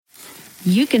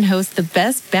you can host the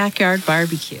best backyard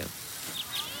barbecue.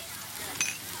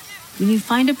 When you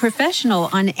find a professional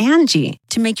on Angie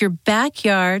to make your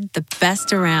backyard the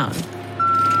best around.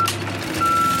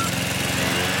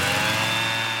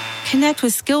 Connect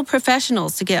with skilled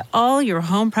professionals to get all your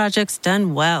home projects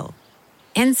done well.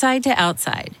 Inside to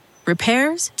outside,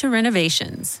 repairs to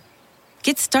renovations.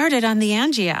 Get started on the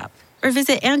Angie app or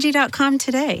visit Angie.com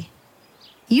today.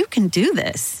 You can do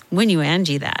this when you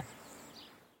Angie that.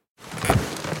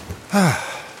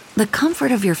 The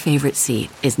comfort of your favorite seat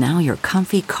is now your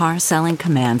comfy car selling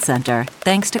command center,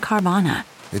 thanks to Carvana.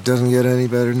 It doesn't get any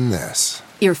better than this.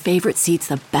 Your favorite seat's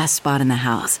the best spot in the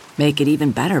house. Make it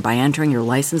even better by entering your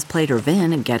license plate or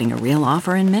VIN and getting a real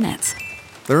offer in minutes.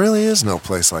 There really is no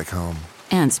place like home.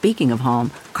 And speaking of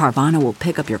home, Carvana will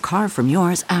pick up your car from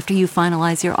yours after you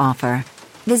finalize your offer.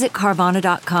 Visit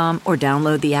Carvana.com or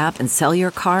download the app and sell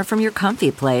your car from your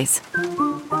comfy place.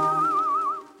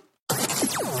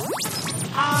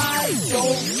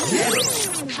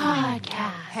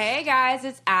 Podcast. Hey guys,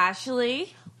 it's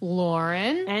Ashley,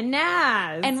 Lauren, and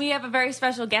Naz. And we have a very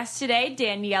special guest today,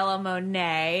 Daniela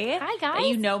Monet. Hi, guys. That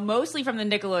you know mostly from the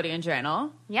Nickelodeon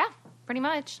channel. Yeah, pretty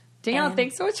much. Daniela,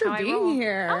 thanks so much for being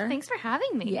here. Oh, thanks for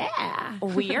having me. Yeah.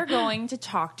 We are going to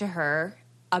talk to her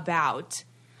about,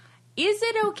 is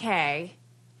it okay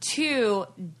to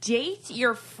date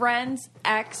your friend's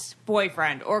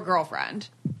ex-boyfriend or girlfriend?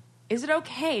 Is it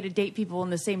okay to date people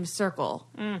in the same circle?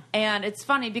 And it's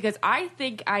funny because I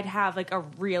think I'd have like a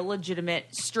real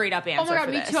legitimate straight up answer. Oh my god,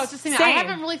 for me this. too. I was just saying that. I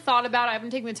haven't really thought about it. I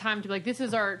haven't taken the time to be like, this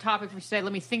is our topic for today.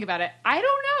 Let me think about it. I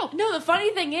don't know. No, the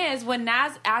funny thing is when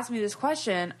Naz asked me this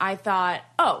question, I thought,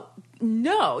 oh,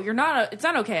 no, it's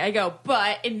not okay. I go,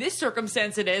 but in this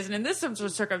circumstance it is, and in this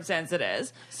circumstance it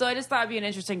is. So I just thought it'd be an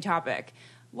interesting topic.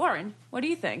 Lauren, what do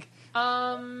you think?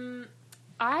 I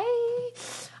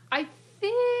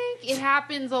think it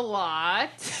happens a lot,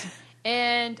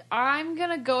 and I'm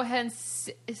gonna go ahead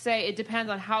and say it depends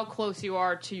on how close you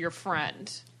are to your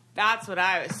friend. That's what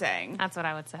I was saying. That's what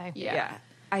I would say. Yeah.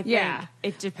 I think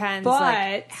it depends But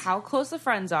like, how close the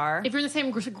friends are. If you're in the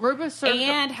same group of circles,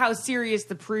 And how serious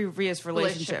the previous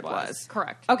relationship was.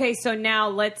 Correct. Okay, so now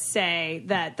let's say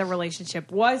that the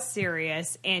relationship was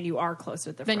serious and you are close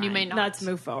with the friend. Then you may not. Let's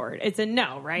move forward. It's a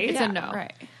no, right? It's a no.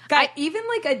 Right. God, even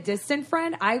like a distant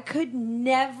friend, I could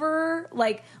never,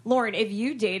 like, Lauren, if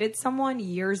you dated someone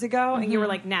years ago and you were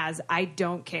like, Naz, I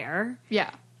don't care. Yeah.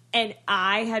 And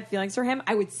I had feelings for him,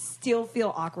 I would still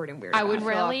feel awkward and weird. I about would it. feel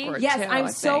Really? awkward, Yes, too, I'm I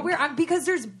so think. weird because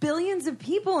there's billions of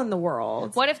people in the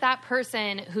world. What if that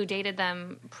person who dated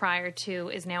them prior to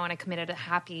is now in a committed,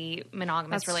 happy,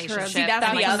 monogamous That's true. relationship? See, that's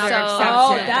and, the like, other so exception.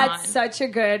 Oh, moved that's on? such a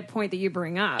good point that you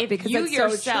bring up If because you it's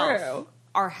yourself so true.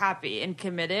 are happy and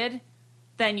committed,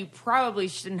 then you probably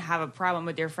shouldn't have a problem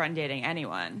with your friend dating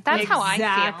anyone. That's how I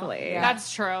Exactly. feel. Yeah.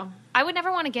 That's true. I would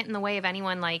never want to get in the way of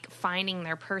anyone like finding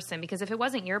their person, because if it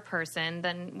wasn't your person,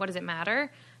 then what does it matter?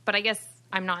 But I guess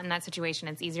I'm not in that situation.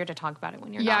 It's easier to talk about it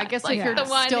when you're Yeah, not. I guess like, if you're the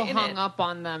one still in hung it. up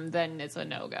on them, then it's a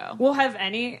no-go. Well, have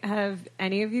any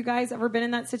of you guys ever been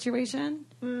in that situation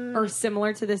or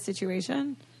similar to this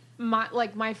situation?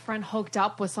 My friend hooked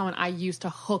up with someone I used to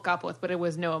hook up with, but it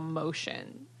was no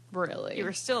emotion, really. You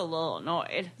were still a little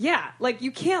annoyed. Yeah, like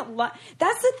you can't.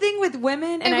 That's the thing with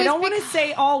women, and It I was don't want to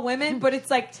say all women, but it's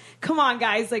like, come on,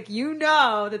 guys, like you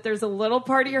know that there's a little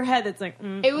part of your head that's like.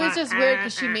 It was just weird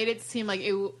because she made it seem like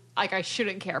like I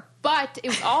shouldn't care, but it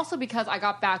was also because I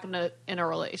got back in a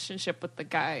relationship with the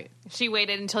guy. She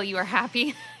waited until you were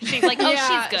happy. She's like, oh,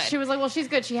 she's good. She was like, well, she's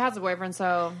good. She has a boyfriend,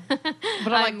 so. But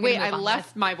I'm like, gonna wait, move I on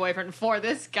left my boyfriend for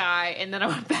this guy, and then I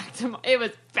went back to it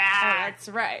was bad. That's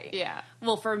right. Yeah.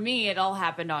 Well, for me, it all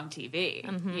happened on TV.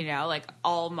 You know, like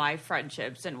all my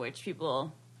friendships in which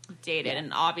people dated,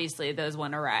 and obviously those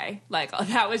went awry. Like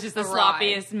that was just the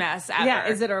sloppiest mess ever. Yeah,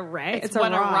 is it a ray? It's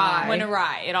went awry. Went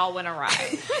awry. It all went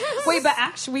awry. Wait, but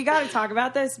actually, we got to talk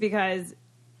about this because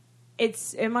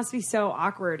it must be so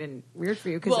awkward and weird for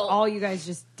you because Well, all you guys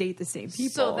just date the same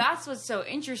people. So that's what's so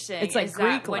interesting. It's like is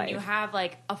Greek that when life. you have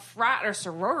like a frat or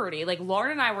sorority. Like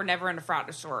Lauren and I were never in a frat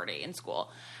or sorority in school,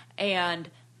 and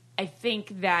I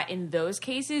think that in those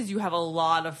cases you have a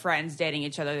lot of friends dating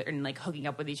each other and like hooking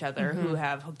up with each other who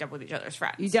have hooked up with each other's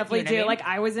friends. You definitely know do. what I mean? Like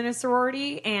I was in a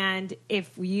sorority, and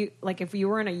if you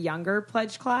were in a younger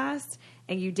pledge class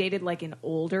and you dated like an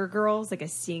older girl's, like a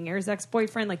senior's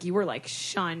ex-boyfriend, like you were like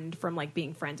shunned from like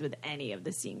being friends with any of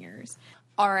the seniors.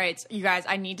 All right, you guys,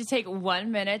 I need to take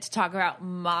 1 minute to talk about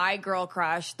my girl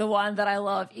crush, the one that I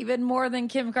love even more than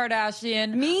Kim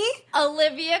Kardashian. Me?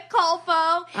 Olivia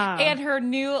Culpo, and her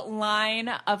new line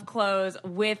of clothes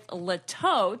with Le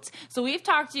Tote. So we've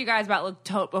talked to you guys about Le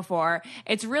Tote before.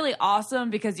 It's really awesome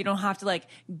because you don't have to like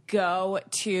go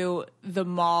to the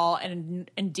mall and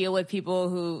deal with people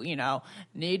who, you know,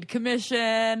 need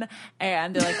commission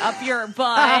and they're like up your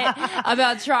butt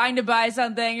about trying to buy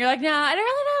something. You're like, no, I really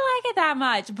don't like it that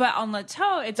much. But on Le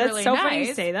Tote, it's That's really so nice. funny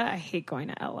you say that. I hate going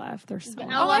to LF. They're so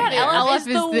LF is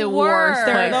the worst. worst.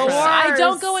 They're the worst. I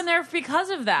don't go in there because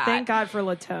of that. Thank God for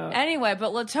Le Tote. Anyway,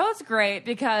 but Le Tote's great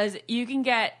because you can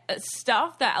get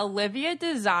stuff that Olivia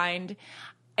designed,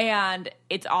 and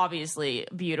it's obviously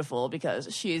beautiful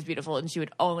because she is beautiful and she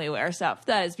would only wear stuff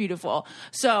that is beautiful.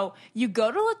 So you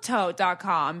go to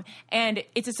letote.com and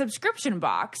it's a subscription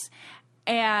box.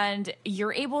 And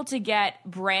you're able to get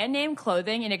brand name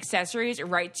clothing and accessories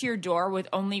right to your door with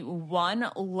only one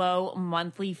low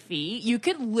monthly fee. You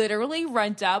could literally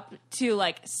rent up to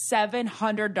like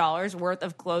 $700 worth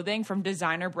of clothing from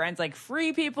designer brands like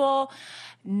Free People,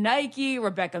 Nike,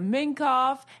 Rebecca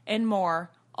Minkoff, and more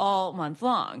all month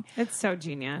long. It's so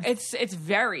genius. It's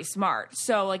very smart.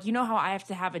 So like, you know how I have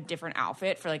to have a different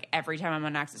outfit for like every time I'm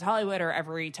on Access Hollywood or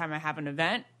every time I have an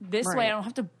event? This way I don't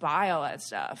have to buy all that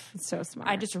stuff. It's so smart.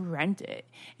 I just rent it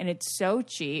and it's so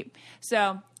cheap.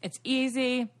 So it's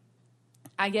easy.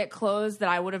 I get clothes that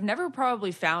I would have never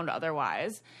probably found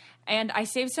otherwise. And I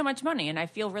save so much money and I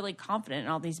feel really confident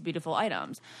in all these beautiful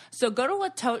items. So go to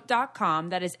letote.com.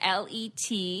 That is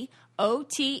LETOTE.com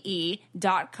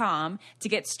to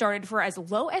get started for as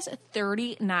low as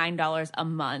 $39 a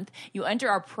month. You enter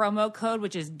our promo code,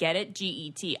 which is GETIT,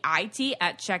 GETIT,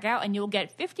 at checkout, and you'll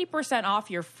get 50% off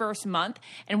your first month.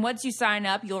 And once you sign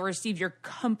up, you'll receive your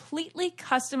completely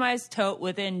customized tote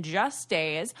within just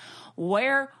days.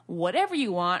 Wear whatever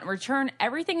you want, return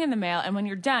everything in the mail, and when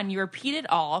you're done, you repeat it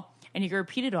all. And you can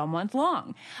repeat it all month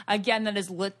long. Again, that is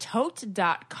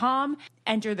letote.com.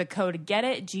 Enter the code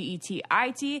GETIT,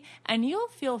 GETIT, and you'll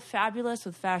feel fabulous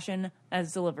with fashion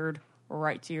that's delivered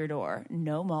right to your door.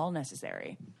 No mall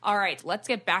necessary. All right, let's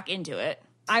get back into it.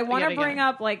 I want to bring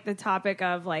up like the topic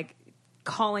of like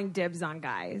calling dibs on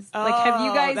guys. Like, have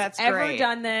you guys ever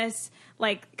done this?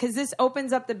 Like, because this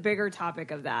opens up the bigger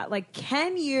topic of that. Like,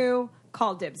 can you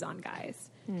call dibs on guys?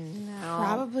 No.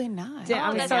 Probably not.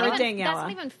 I'm sorry, Daniela. That's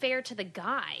not even fair to the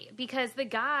guy because the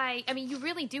guy, I mean, you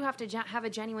really do have to have a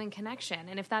genuine connection.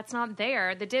 And if that's not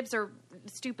there, the dibs are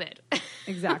stupid.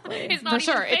 Exactly. It's not For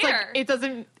sure. even fair. It's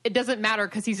like, it doesn't matter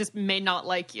because he just may not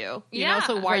like you. You know?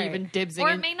 So why are you even dibsing? Or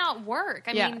it may not work.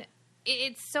 I mean,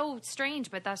 it's so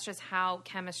strange, but that's just how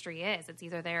chemistry is. It's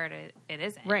either there or it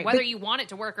isn't. Right. Whether you want it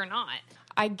to work or not.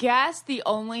 I guess the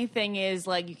only thing is,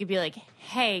 like, you could be like,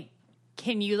 hey,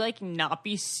 can you, like, not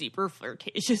be super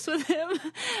flirtatious with him?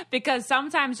 Because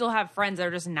sometimes you'll have friends that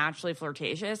are just naturally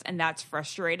flirtatious, and that's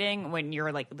frustrating when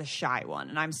you're, like, the shy one.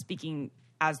 And I'm speaking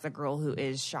as the girl who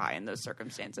is shy in those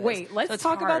circumstances. Wait, let's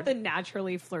talk about the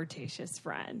naturally flirtatious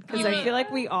friend. Because I feel like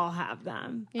we all have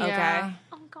them. Yeah. Okay.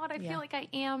 Oh, God, I feel like I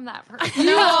am that person.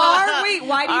 You are? Wait,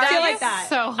 why do you feel like that?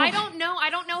 So I don't know. I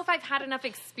don't know if I've had enough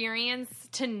experience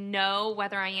to know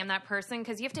whether I am that person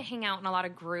because you have to hang out in a lot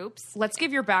of groups. Let's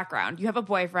give your background. You have a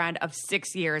boyfriend of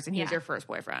 6 years, and he's Yeah. your first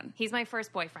boyfriend. He's my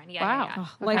first boyfriend. Yeah. Wow. Yeah, yeah.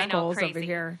 Oh, life I know, goals crazy. over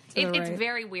here. It's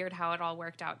very weird how it all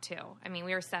worked out too. I mean,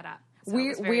 we were set up. So it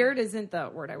was very- Weird isn't the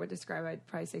word I would describe. I'd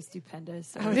probably say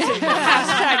stupendous. that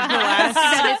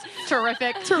is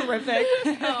terrific. Terrific.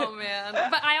 Oh man!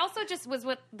 But I also just was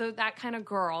with that kind of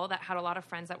girl that had a lot of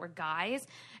friends that were guys,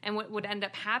 and what would end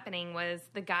up happening was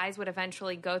the guys would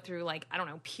eventually go through like I don't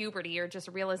know puberty or just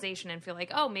a realization and feel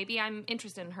like oh maybe I'm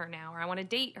interested in her now or I want to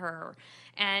date her,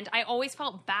 and I always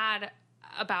felt bad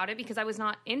about it because I was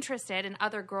not interested and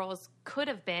other girls could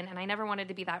have been, and I never wanted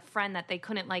to be that friend that they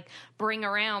couldn't like bring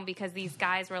around because these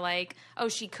guys were like, oh,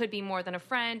 she could be more than a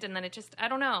friend, and then it just I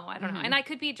don't know. And I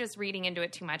could be just reading into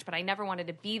it too much, but I never wanted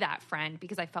to be that friend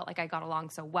because I felt like I got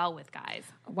along so well with guys.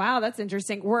 Wow, that's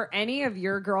interesting. Were any of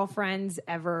your girlfriends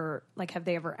ever like have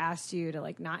they ever asked you to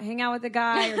like not hang out with a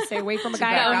guy or stay away from a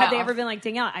guy, or have they ever been like,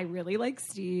 Danielle, I really like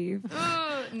Steve?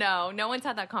 No one's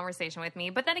had that conversation with me.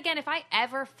 But then again, if I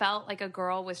ever felt like a girl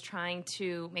was trying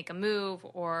to make a move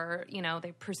or, you know,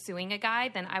 they're pursuing a guy,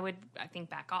 then I think,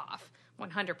 back off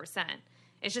 100%.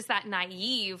 It's just that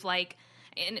naive, like,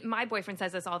 and my boyfriend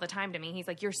says this all the time to me. He's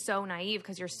like, you're so naive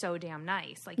because you're so damn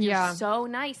nice. Like, Yeah. you're so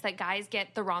nice that guys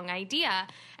get the wrong idea.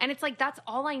 And it's like, that's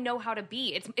all I know how to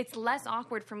be. It's less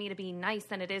awkward for me to be nice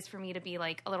than it is for me to be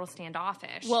like a little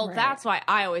standoffish. Well, that's why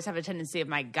I always have a tendency of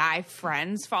my guy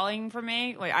friends falling for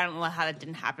me. Like, I don't know how that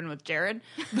didn't happen with Jared,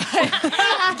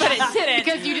 but it didn't.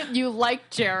 Because you like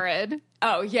Jared.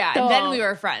 Oh, yeah. And then we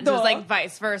were friends. It was like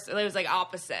vice versa. It was like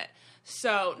opposite.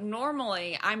 So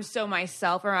normally I'm so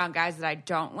myself around guys that I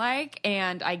don't like.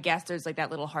 And I guess there's like that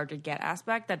little hard to get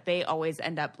aspect that they always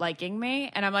end up liking me.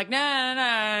 And I'm like, no.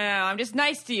 I'm just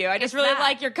nice to you. I just really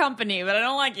like your company, but I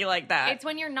don't like you like that. It's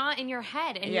when you're not in your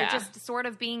head and you're just sort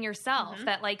of being yourself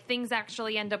that like things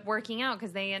actually end up working out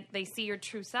because they see your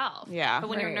true self. Yeah. But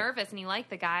when you're nervous and you like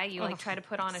the guy, you like try to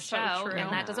put on a show true.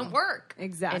 and that doesn't work.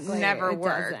 Exactly. It never It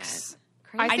works.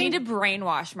 doesn't. I need to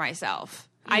brainwash myself.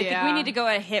 I think we need to go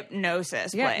to a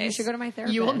hypnosis place. You should go to my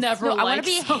therapist. You will never I like want to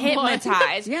be someone.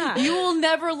 hypnotized. Yeah. You will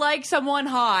never like someone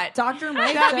hot. Dr.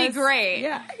 Mike That'd be says- great.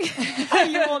 Yeah.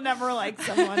 You will never like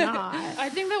someone hot. I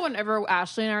think that whenever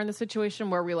Ashley and I are in the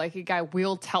situation where we like a guy,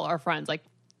 we'll tell our friends, like,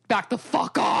 back the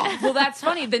fuck off. Well, that's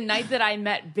funny. The night that I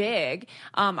met Big,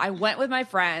 I went with my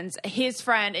friends. His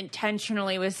friend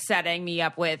intentionally was setting me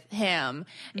up with him.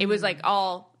 It was like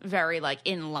all very like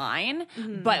in line.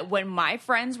 But when my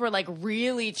friends were like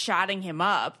really chatting him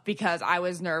up because I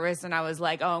was nervous and I was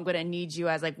like, oh, I'm going to need you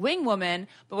as like wing woman.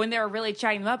 But when they were really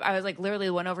chatting him up, I was like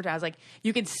literally went over to, I was like,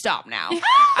 you can stop now.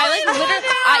 I like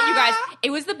literally, you guys,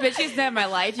 it was the bitchiest night of my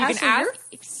life. You Ashley, can ask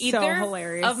you're so either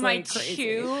hilarious, of my like crazy.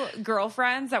 two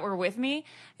girlfriends that were with me.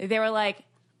 They were like,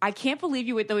 I can't believe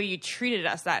you with the way you treated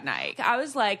us that night. I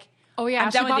was like, Oh, yeah.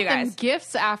 I'm she done with bought you them guys.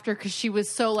 gifts after because she was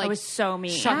so like, I was so mean.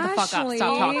 shut the fuck up. Ashley.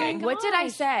 Stop Oh talking. my What did I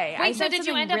say? I Wait, so said did you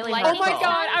something end up really liking hurtful. Oh my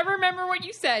God. I remember what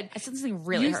you said. I said something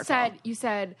really hurtful. You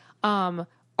said,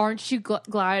 aren't you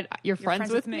glad you're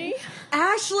friends with me?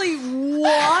 Ashley,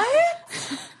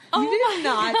 what? You did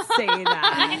not say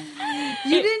that.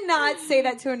 You did not say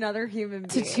that to another human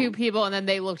To being. two people, and then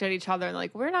they looked at each other and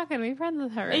like, we're not going to be friends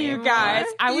with her You anymore. guys,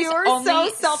 I was You are only so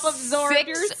self-absorbed. 6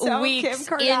 You're so weeks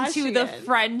Kim into the Kardashian.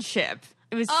 friendship.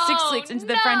 It was 6 Oh, weeks into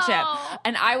the no. friendship,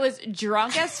 and I was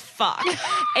drunk as fuck,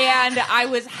 and I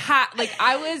was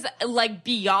I was like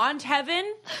beyond heaven.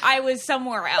 I was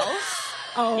somewhere else.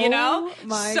 Oh, You know,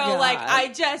 my so God. like I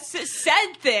just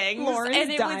said things, Lauren's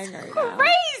and it dying was right now.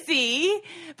 crazy.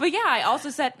 But yeah, I also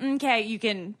said, okay, you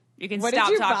can What stop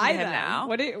did you talking buy to him then? now.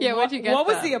 What'd you get? get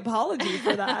Was them? the apology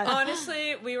for that?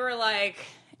 Honestly, we were like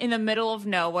in the middle of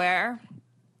nowhere.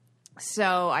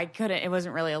 So I couldn't, it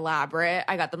wasn't really elaborate.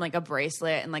 I got them like a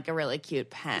bracelet and like a really cute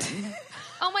pen.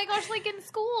 Oh my gosh, like in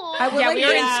school. I would Yeah, like we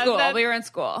were to- in school. that- We were in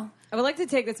school. I would like to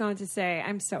take this moment to say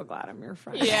I'm so glad I'm your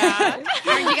friend. Yeah.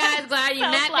 Aren't you guys glad you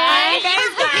met Guys,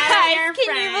 me?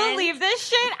 can you believe this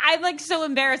shit? I'm like so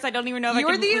embarrassed. I don't even know if You're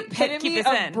I can the keep epitome this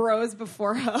of in. bros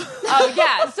before hoes. Oh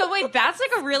yeah. So wait, that's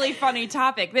like a really funny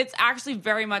topic. That's actually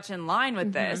very much in line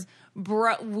with this.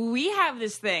 Bro, we have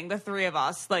this thing, the three of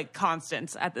us, like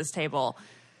constants at this table,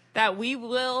 that we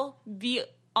will be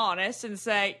honest and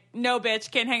say, "No,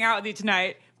 bitch, can't hang out with you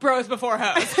tonight." Bros before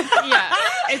hoes. Yeah.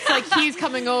 It's like he's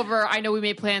coming over. I know we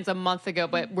made plans a month ago,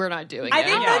 but we're not doing I it.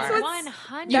 think that's what's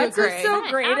 100%. That's what's so agree.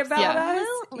 great about us.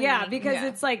 Absolutely. Yeah, because Yeah.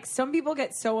 it's like some people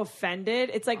get so offended.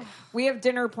 It's like we have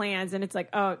dinner plans, and it's like,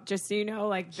 oh, just so you know,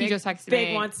 like He Big, just texted Big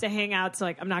me. wants to hang out, so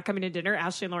like I'm not coming to dinner.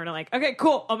 Ashley and Lauren are like, okay,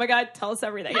 cool. Oh my god, tell us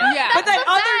everything. Yeah. but then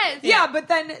Yes. but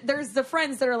then there's the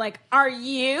friends that are like, are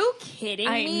you kidding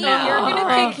I me? know. You're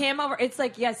gonna pick him over? It's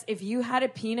like, yes, if you had a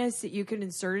penis that you could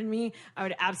insert in me, I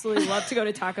would absolutely love to go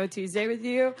to Taco Tuesday with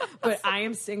you. But I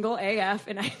am single AF,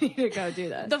 and I need to go do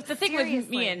this. The thing with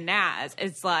Seriously. me and Naz,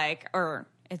 it's like, or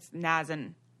it's Naz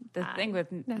and the thing with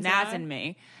Naz and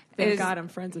me Thank is God I'm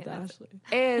friends with Ashley.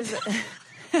 is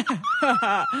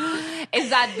is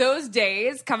that those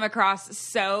days come across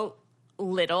so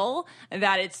little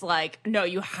that it's like, no,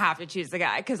 you have to choose the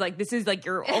guy because like this is like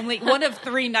your only one of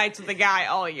 3 nights with the guy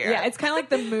all year. Yeah, it's kind of like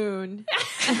the moon.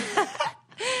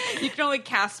 You can only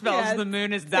cast spells. Yeah, The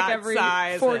moon is It's that like every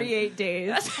size. 48 days.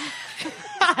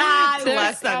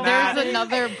 Less than that. There's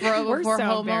another bro We're before so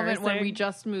home moment when we embarrassing.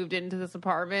 just moved into this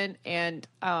apartment, and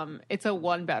it's a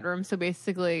 1-bedroom, so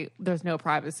basically there's no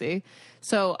privacy.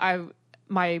 So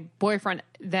my boyfriend,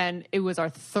 then it was our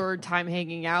 3rd time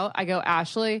hanging out. I go,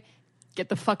 Ashley, get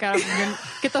the fuck out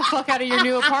of your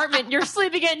new apartment. You're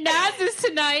sleeping at Naz's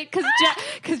tonight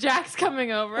because Jack's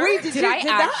coming over. Wait, did I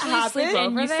actually sleep over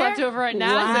and you there? slept over at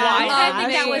Naz's? Wow. I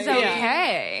think that was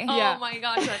okay. Oh my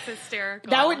gosh, that's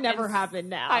hysterical. That would never happen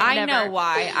now. I know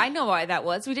why. I know why that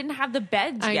was. We didn't have the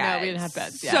beds yet. I know, we didn't have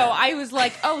beds yet. So I was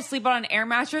like, oh, sleep on an air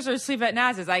mattress or sleep at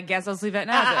Naz's? I guess I'll sleep at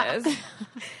Naz's.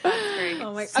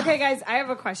 Oh my. Okay, guys, I have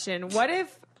a question. What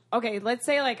if, okay, let's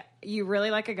say like you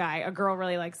really like a guy, a girl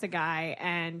really likes a guy,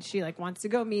 and she like wants to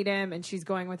go meet him, and she's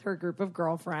going with her group of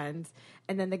girlfriends,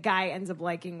 and then the guy ends up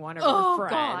liking one of her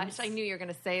friends. Oh gosh, I knew you were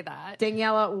going to say that.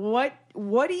 Daniela,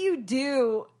 what do you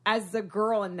do as the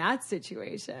girl in that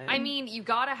situation? I mean, you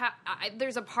gotta have.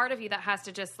 There's a part of you that has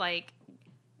to just like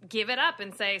give it up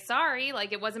and say sorry,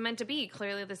 like it wasn't meant to be.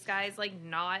 Clearly, this guy's like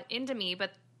not into me,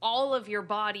 but all of your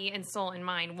body and soul and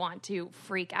mind want to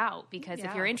freak out because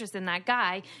if you're interested in that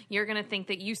guy, you're going to think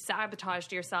that you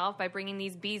sabotaged yourself by bringing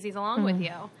these beezies along with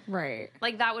you. Right.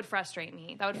 Like that would frustrate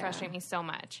me. That would frustrate me so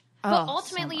much. But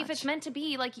ultimately, if it's meant to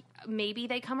be, like maybe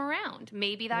they come around.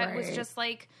 Maybe that was just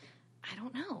like, I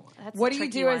don't know. That's what a do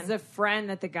you tricky do one. as a friend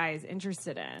that the guy is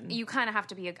interested in? You kind of have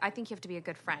to be. I think you have to be a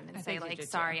good friend and say like,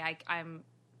 sorry, I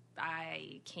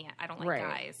can't. I don't like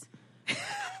guys.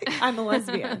 I'm a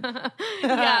lesbian.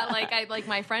 Yeah, like I like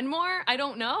my friend more. I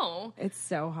don't know. It's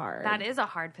so hard. That is a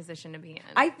hard position to be in.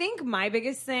 I think my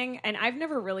biggest thing, and I've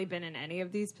never really been in any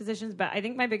of these positions, but I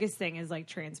think my biggest thing is like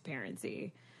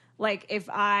transparency. Like if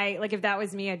that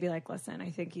was me, I'd be like, listen, I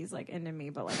think he's like into me,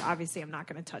 but like obviously I'm not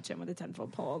going to touch him with a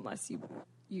 10-foot pole unless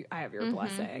I have your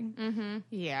blessing. Mm-hmm.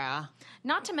 Yeah.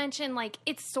 Not to mention, like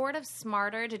it's sort of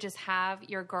smarter to just have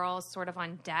your girls sort of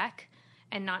on deck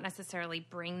and not necessarily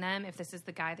bring them if this is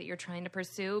the guy that you're trying to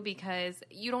pursue because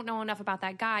you don't know enough about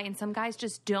that guy. And some guys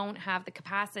just don't have the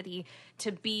capacity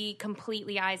to be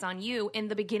completely eyes on you in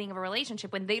the beginning of a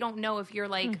relationship when they don't know if you're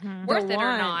like worth it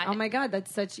or not. Oh my God,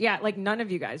 that's such, like none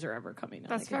of you guys are ever coming.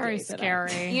 That's very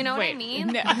scary. You know what I mean?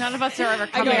 None of us are ever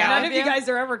coming out. None of you guys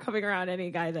are ever coming around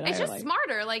any guy that it's just like.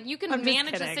 Smarter. Like you can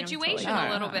manage the situation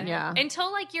a little bit. Yeah. Until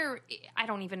like I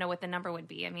don't even know what the number would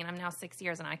be. I mean, I'm now 6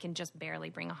 years and I can just barely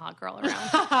bring a hot girl around.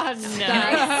 That's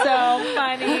so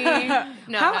funny.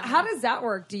 No. How does that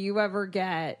work? Do you ever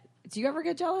get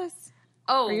jealous?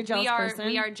 Oh, are you a jealous person?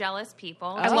 We are jealous people.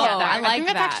 I love that. I think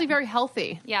that's that. actually very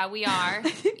healthy. Yeah, we are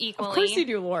equally. Of course you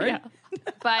do, Lauren. Yeah.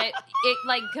 But it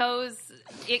like goes,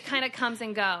 it kind of comes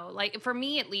and go. Like for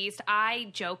me, at least, I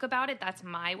joke about it. That's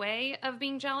my way of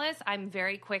being jealous. I'm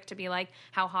very quick to be like,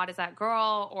 how hot is that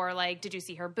girl? Or like, did you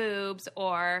see her boobs?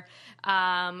 Or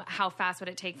how fast would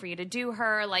it take for you to do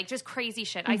her? Like just crazy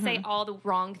shit. I say all the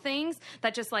wrong things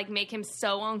that just like make him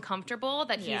so uncomfortable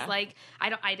that he's like,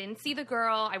 I didn't see the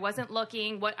girl. I wasn't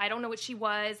looking. I don't know what she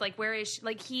was. Like, where is she?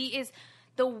 Like he is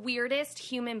the weirdest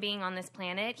human being on this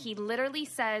planet. He literally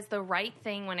says the right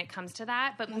thing when it comes to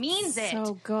that, but means it.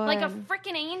 So good. Like a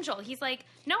freaking angel. He's like,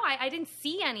 no, I didn't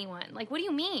see anyone. Like, what do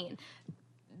you mean?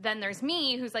 Then there's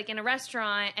me who's like in a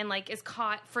restaurant and like is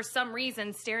caught for some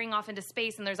reason staring off into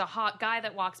space and there's a hot guy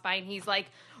that walks by and he's like,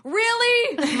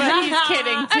 really? But he's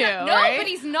kidding too, No, right? but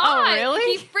he's not. Oh,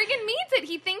 really? He friggin' means it.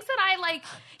 He thinks that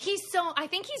I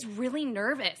think he's really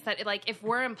nervous that like if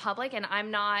we're in public and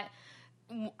I'm not,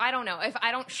 I don't know, if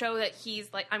I don't show that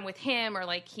he's like I'm with him or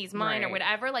like he's mine or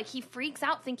whatever, like he freaks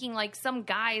out thinking like some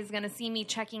guy is gonna see me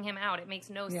checking him out. It makes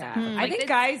no sense. I think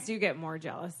guys do get more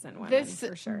jealous than women. This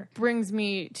for sure brings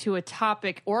me to a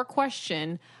topic or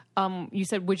question. You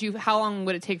said, how long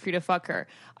would it take for you to fuck her?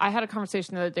 I had a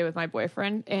conversation the other day with my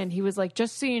boyfriend, and he was like,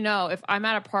 just so you know, if I'm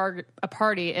at a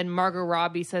party and Margot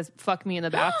Robbie says, fuck me in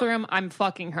the bathroom, I'm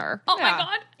fucking her. Oh my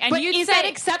God. And But you'd is say, that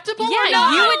acceptable Yeah, or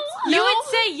not? you would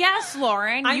say yes,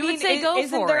 Lauren. You would say go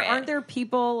for it. Aren't there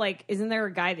people like? Isn't there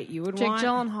a guy that you would Jake want?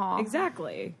 Gyllenhaal.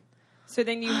 Exactly. So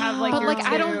then you have like, But your like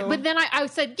I don't. But then I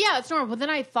said, yeah, it's normal. But then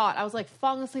I was like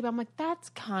falling asleep. I'm like, that's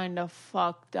kind of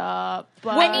fucked up.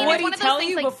 But Wait, I mean, what it's did one he of those tell things,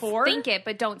 you like, before? Think it,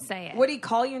 but don't say it. Would he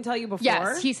call you and tell you before?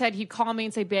 yes, he said he'd call me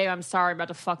and say, babe, I'm sorry, I'm about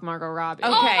to fuck Margot Robbie.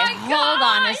 Okay, my hold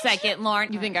on a gosh! second,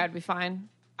 Lauren. You think I'd be fine?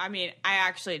 I mean, I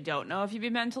actually don't know if you'd be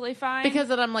mentally fine. Because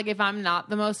then I'm like, if I'm not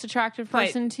the most attractive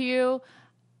person to you,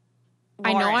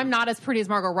 I know Lauren. I'm not as pretty as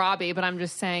Margot Robbie, but I'm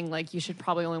just saying, like, you should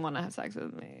probably only want to have sex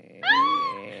with me.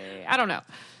 I don't know.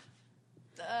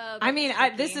 I mean,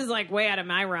 this is like way out of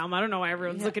my realm. I don't know why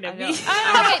everyone's looking at me. Okay,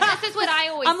 this is what I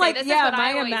always I'm say. like, This is yeah, what I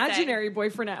my always imaginary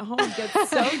boyfriend at home gets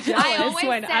so jealous always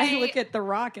when I say- look at The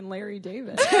Rock and Larry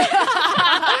David. those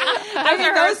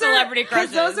are her celebrity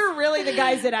crushes. Those are really the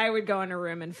guys that I would go in a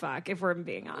room and fuck, if we're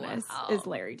being honest, is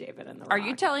Larry David and The Rock. Are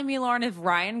you telling me, Lauren, if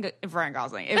Ryan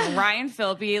Gosling, if Ryan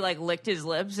Philby like licked his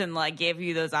lips and like gave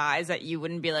you those eyes, that you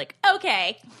wouldn't be like,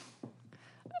 okay?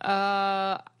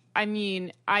 I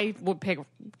mean, I would pick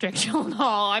Jake Gyllenhaal.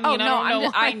 I mean,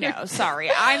 I know. Sorry,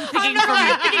 I'm thinking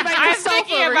I'm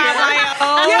thinking about my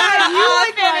own. Yeah, you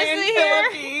like fantasy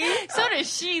Ryan here. So does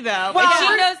she, though. Well,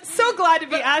 She knows. so glad to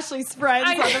be Ashley's friends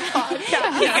on the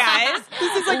podcast. You guys,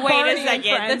 This is like wait Barney a and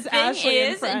second. Friends, The thing Ashley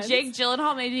and is, Friends. Jake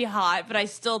Gyllenhaal may be hot, but I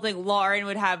still think Lauren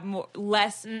would have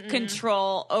less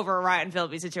control over Ryan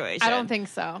Phillippe's situation. I don't think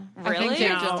so. Really? I think Jake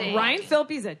No, Gyllenhaal. Ryan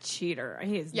Phillippe's a cheater.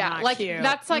 He is Yeah, not like cute.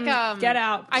 that's like Get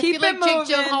out. I Keep feel like it Jake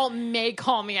moving. Gyllenhaal may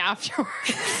call me afterwards.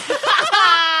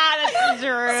 That's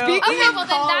true. Speaking Okay, of well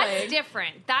then calling, that's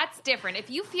different. That's different. If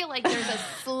you feel like there's a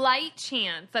slight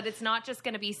chance that it's not just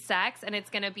going to be sex and it's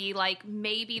going to be like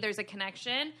maybe there's a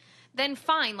connection, then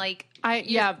fine. Like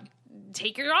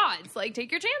take your odds. Like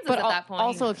take your chances But at that point.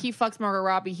 also, if he fucks Margot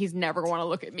Robbie, he's never going to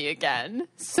look at me again.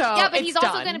 So yeah, but it's he's also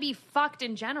done. going to be fucked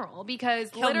in general because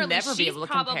He'll literally never be she's able to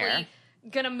probably compare.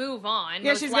 gonna move on.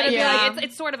 Yeah, most she's gonna likely. be like-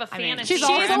 it's sort of a fantasy. She's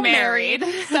She also is married.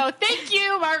 So thank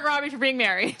you, Margot Robbie, for being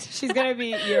married. she's gonna be,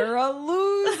 you're a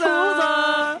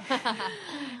loser.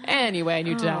 Anyway,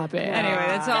 new topic. Anyway,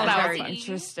 that's all That was very fun.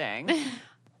 interesting.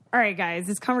 All right, guys,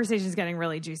 this conversation is getting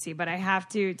really juicy, but I have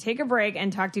to take a break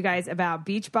and talk to you guys about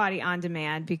Beachbody On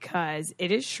Demand because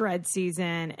it is shred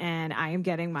season and I am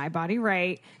getting my body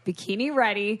right, bikini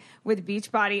ready with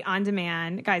Beachbody On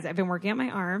Demand. Guys, I've been working on my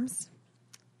arms.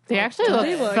 They actually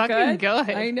They look fucking good.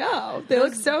 I know. They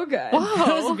look so good.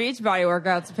 Those Beachbody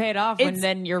workouts paid off when It's-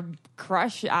 then your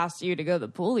crush asked you to go to the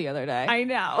pool the other day. I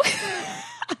know.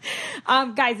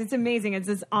 Guys, it's amazing. It's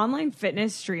this online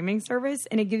fitness streaming service,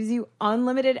 and it gives you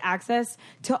unlimited access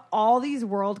to all these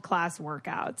world-class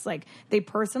workouts. Like, they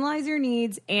personalize your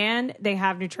needs, and they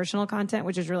have nutritional content,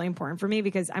 which is really important for me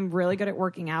because I'm really good at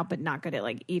working out, but not good at,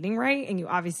 like, eating right, and you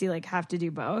obviously, like, have to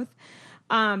do both.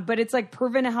 But it's like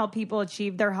proven to help people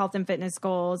achieve their health and fitness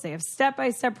goals. They have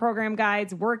step-by-step program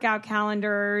guides, workout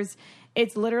calendars.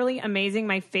 It's literally amazing.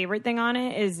 My favorite thing on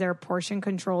it is their portion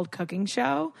controlled cooking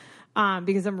show.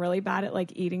 Because I'm really bad at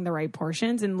like eating the right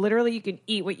portions, and literally you can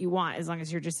eat what you want as long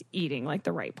as you're just eating like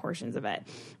the right portions of it.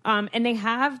 And they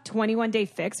have 21-day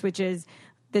fix, which is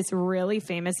this really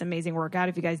famous, amazing workout.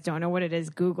 If you guys don't know what it is,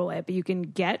 Google it. But you can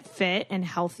get fit and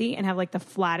healthy and have like the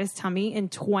flattest tummy in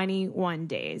 21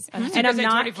 days. And I'm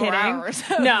not 24 kidding. hours.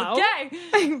 No.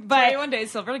 Okay. But 21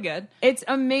 days, still pretty good. it's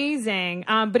amazing.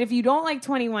 But if you don't like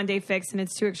 21-day fix and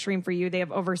it's too extreme for you, they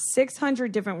have over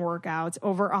 600 different workouts,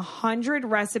 over 100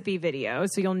 recipe videos.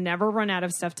 So you'll never run out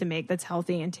of stuff to make that's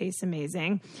healthy and tastes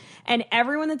amazing. And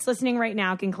everyone that's listening right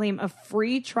now can claim a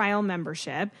free trial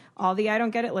membership. All the I Don't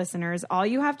Get It listeners, all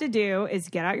you have to do is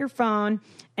get out your phone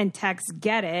and text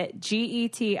GET IT,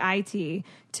 GETIT,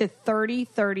 to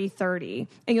 303030,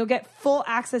 and you'll get full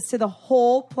access to the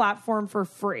whole platform for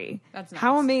free. That's nice.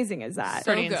 How amazing is that?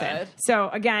 So Pretty good. insane. So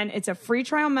again, it's a free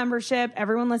trial membership.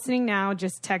 Everyone listening now,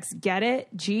 just text GET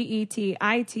IT,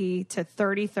 GETIT, to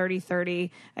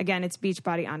 303030. Again, it's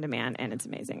Beachbody On Demand, and it's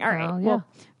amazing. All right, Hell yeah. well,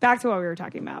 back to what we were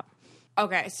talking about.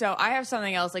 Okay, so I have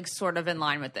something else like sort of in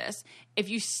line with this. If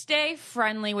you stay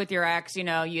friendly with your ex, you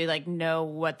like know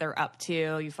what they're up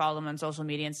to, you follow them on social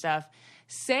media and stuff.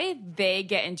 Say they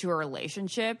get into a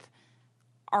relationship,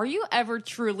 are you ever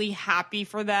truly happy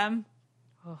for them?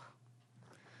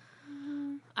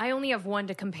 I only have one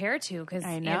to compare to because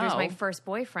I know. Andrew's my first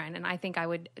boyfriend, and I think I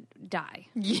would die.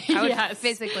 I would Yes.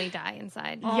 physically die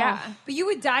inside. Yeah. But you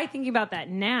would die thinking about that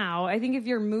now. I think if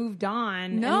you're moved on,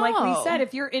 and like we No. said,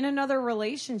 if you're in another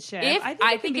relationship, If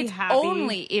I think it's happy.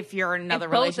 only if you're in another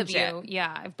If both relationship. of you,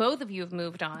 if both of you have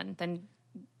moved on, then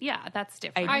yeah, that's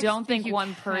different. I don't think you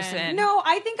one can. person. No,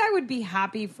 I think I would be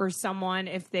happy for someone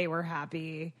if they were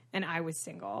happy and I was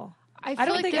single. I don't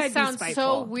feel think like I'd this be sounds so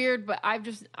spiteful. weird, but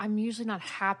I'm usually not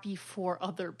happy for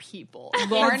other people.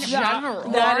 Lauren, in general.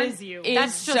 That Lauren is you.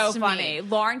 That's just so me. funny.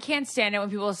 Lauren can't stand it when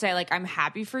people say like I'm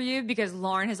happy for you because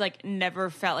Lauren has like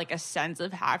never felt like a sense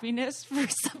of happiness for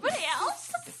somebody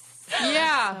else.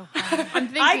 Yeah, I'm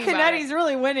thinking I about Canetti's it.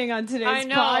 really winning on today's I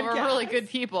know podcast. we're really good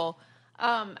people.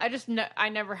 I just I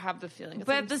never have the feeling.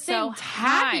 But I'm at the so same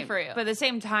happy time, for you. But at the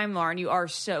same time, Lauren, you are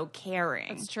so caring.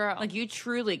 That's true. Like you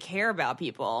truly care about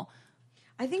people.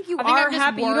 I think you I think are I'm just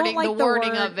happy. You don't wording- like the the wording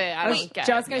word, of it, I was don't get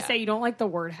just it, gonna yeah. say you don't like the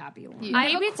word happy. Lauren. I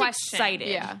have Maybe a it's question. excited.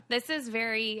 Yeah. This is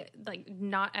very like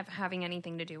not having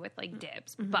anything to do with like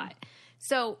dibs, Mm-hmm. but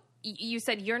so you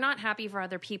said you're not happy for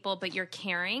other people, but you're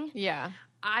caring. yeah.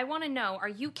 I want to know, are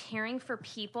you caring for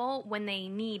people when they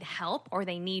need help or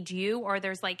they need you, or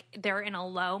there's like they're in a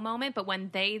low moment, but when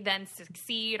they then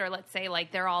succeed, or let's say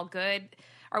like they're all good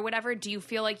or whatever, do you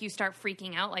feel like you start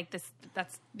freaking out like this?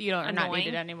 That's You don't are not annoying.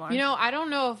 needed anymore. You know, I don't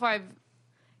know if I've.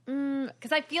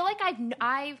 Because I feel like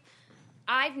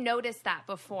I've noticed that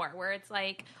before, where it's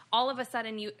like all of a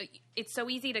sudden it's so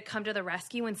easy to come to the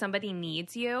rescue when somebody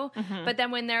needs you, but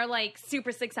then when they're like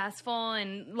super successful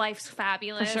and life's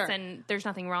fabulous and there's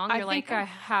nothing wrong, you're like, I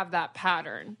have that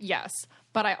pattern, yes.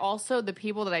 But I also, the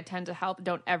people that I tend to help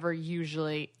don't ever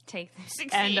usually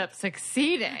end up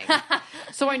succeeding.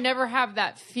 So I never have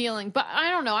that feeling. But I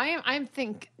don't know. I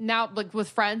think now, like with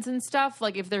friends and stuff,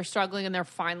 like if they're struggling and they're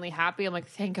finally happy, I'm like,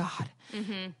 thank God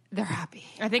they're happy.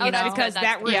 I think it's because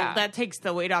that takes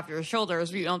the weight off your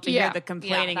shoulders. You don't have to hear the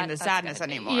complaining and the sadness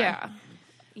anymore.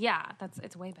 Yeah,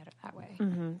 it's way better that way.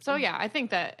 So yeah, I think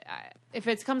that if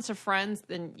it comes to friends,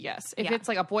 then yes. If it's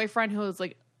like a boyfriend who's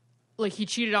like he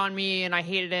cheated on me and I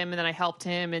hated him and then I helped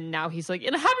him and now he's like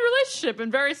in a happy relationship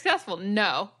and very successful.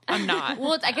 No, I'm not.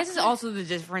 Well, I guess it's also the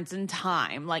difference in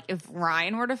time. Like if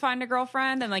Ryan were to find a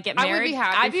girlfriend and like get married,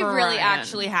 I'd be really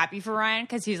actually happy for Ryan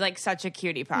because he's like such a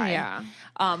cutie pie. Yeah.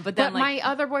 But then my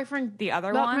other boyfriend, my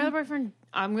other boyfriend,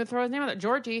 I'm going to throw his name out there,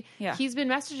 Georgie. Yeah. He's been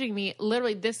messaging me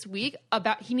literally this week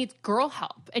about he needs girl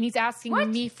help and he's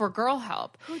asking me for girl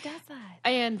help. Who does that?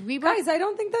 And we guys, I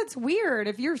don't think that's weird.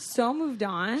 If you're so moved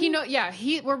on,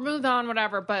 we're moved on,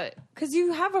 whatever. But because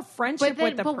you have a friendship with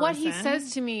the person. But what he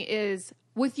says to me is,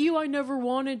 with you, I never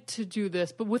wanted to do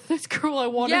this, but with this girl, I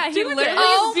wanted to do this.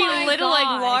 He belittled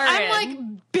like Lauren. I'm like,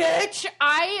 bitch,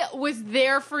 I was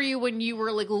there for you when you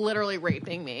were like literally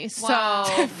raping me. Wow.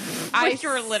 So you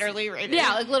were literally raping me.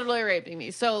 Yeah, like literally raping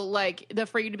me. So like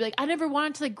for you to be like, I never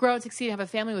wanted to like grow and succeed and have a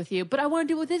family with you, but I want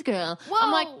to do it with this girl. Whoa.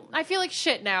 I'm like, I feel like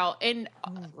shit now. And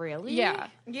really? Yeah.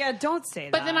 Yeah, don't say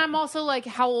that. But then I'm also like,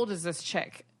 how old is this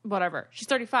chick? Whatever. She's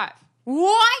 35.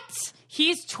 What?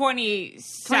 He's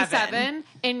 27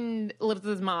 and lives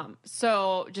with his mom.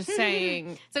 So just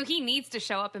saying. So he needs to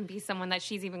show up and be someone that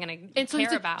she's even going to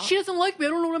care about. She doesn't like me. I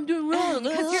don't know what I'm doing wrong.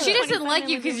 She doesn't like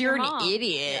you because you're an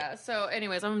idiot. Yeah. So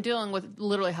anyways, I'm dealing with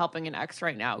literally helping an ex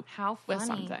right now. How funny. With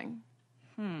something.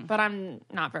 But I'm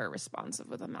not very responsive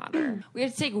with the matter. We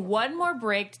have to take one more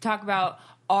break to talk about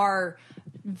our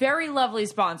very lovely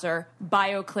sponsor,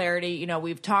 BioClarity. You know,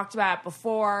 we've talked about it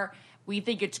before. We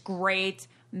think it's great,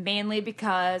 mainly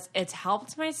because it's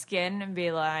helped my skin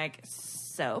be like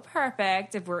so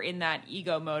perfect. If we're in that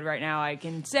ego mode right now, I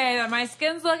can say that my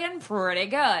skin's looking pretty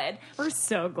good. We're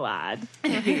so glad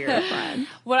to be your friend.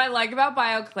 What I like about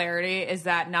BioClarity is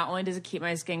that not only does it keep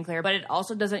my skin clear, but it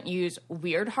also doesn't use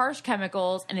weird, harsh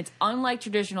chemicals, and it's unlike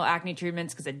traditional acne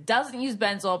treatments because it doesn't use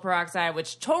benzoyl peroxide,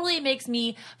 which totally makes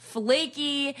me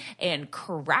flaky and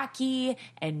cracky,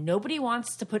 and nobody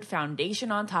wants to put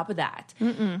foundation on top of that.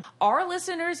 Our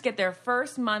listeners get their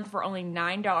first month for only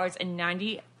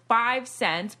 $9.95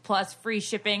 plus free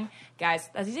shipping. Guys,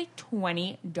 that is a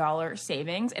 $20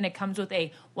 savings, and it comes with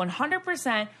a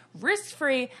 100%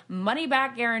 risk-free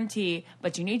money-back guarantee,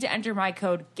 but you need to enter my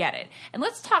code GETIT. And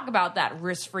let's talk about that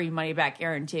risk-free money-back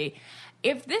guarantee.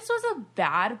 If this was a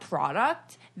bad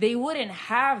product, they wouldn't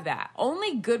have that.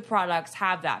 Only good products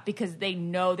have that because they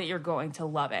know that you're going to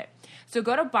love it. So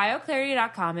go to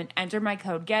bioclarity.com and enter my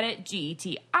code GETIT,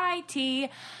 GETIT,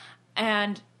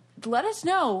 and let us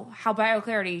know how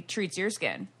BioClarity treats your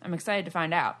skin. I'm excited to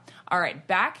find out. All right,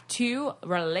 back to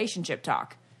relationship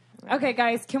talk. Okay,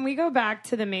 guys, can we go back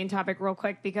to the main topic real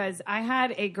quick? Because I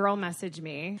had a girl message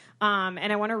me,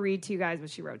 and I want to read to you guys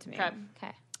what she wrote to me.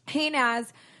 Okay. Hey,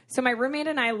 Naz. So my roommate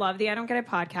and I love the I Don't Get It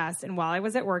podcast, and while I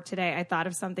was at work today, I thought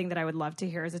of something that I would love to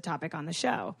hear as a topic on the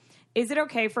show. Is it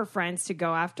okay for friends to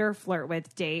go after, flirt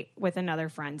with, date with another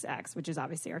friend's ex, which is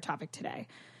obviously our topic today?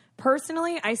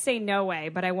 Personally, I say no way,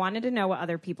 but I wanted to know what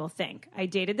other people think. I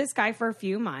dated this guy for a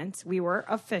few months. We were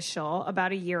official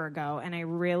about a year ago, and I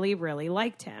really, really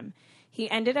liked him.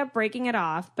 He ended up breaking it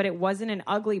off, but it wasn't an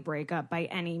ugly breakup by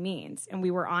any means, and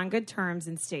we were on good terms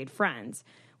and stayed friends,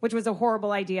 which was a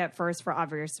horrible idea at first for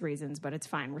obvious reasons, but it's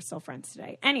fine. We're still friends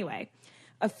today. Anyway,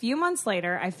 a few months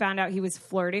later, I found out he was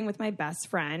flirting with my best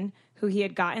friend, who he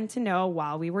had gotten to know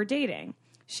while we were dating.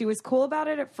 She was cool about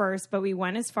it at first, but he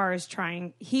went as far as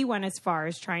trying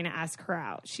to ask her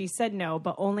out. She said no,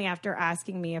 but only after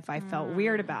asking me if I felt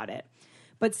weird about it.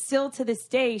 But still to this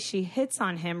day, she hits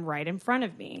on him right in front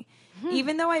of me.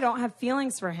 Even though I don't have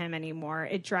feelings for him anymore,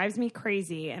 it drives me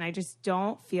crazy, and I just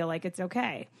don't feel like it's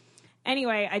okay.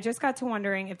 Anyway, I just got to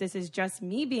wondering if this is just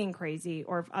me being crazy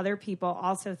or if other people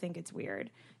also think it's weird.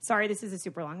 Sorry, this is a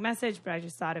super long message, but I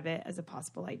just thought of it as a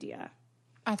possible idea.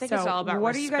 I think it's all about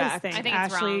what respect. do you guys think? I think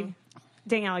Ashley, it's wrong.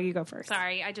 Danielle, you go first.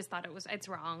 Sorry, I just thought it's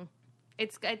wrong.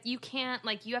 You can't,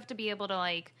 you have to be able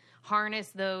to, harness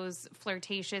those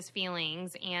flirtatious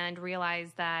feelings and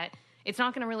realize that it's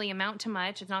not going to really amount to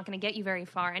much. It's not going to get you very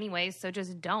far anyways, so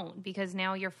just don't, because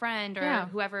now your friend or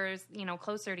whoever's,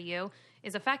 closer to you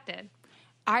is affected.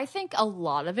 I think a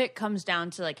lot of it comes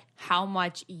down to like how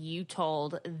much you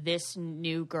told this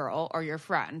new girl or your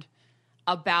friend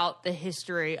about the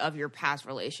history of your past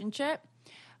relationship.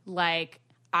 Like,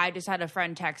 I just had a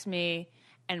friend text me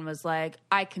and was like,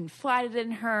 I confided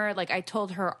in her. Like, I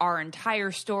told her our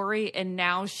entire story, and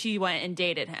now she went and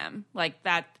dated him. Like,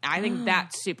 that, I think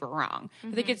that's super wrong.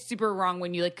 I think it's super wrong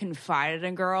when you, like, confided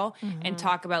in a girl and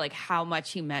talk about, like, how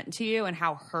much he meant to you and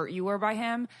how hurt you were by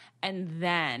him, and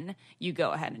then you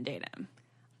go ahead and date him.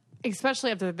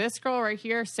 Especially after this girl right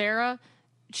here, Sarah,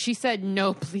 she said,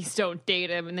 no, please don't date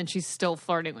him. And then she's still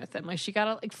flirting with him. Like, she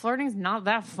gotta, like, flirting's not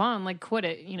that fun. Like, quit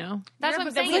it, you know? That's what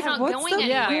I'm saying. It's not going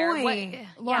anywhere.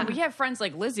 Well, we have friends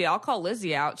like Lizzie. I'll call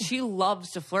Lizzie out. She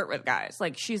loves to flirt with guys.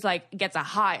 Like, she's like, gets a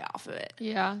high off of it.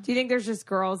 Yeah. Do you think there's just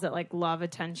girls that like love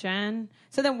attention?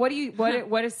 So then what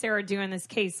does Sarah do in this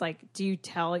case? Like, do you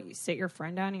sit your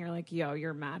friend down and you're like, yo,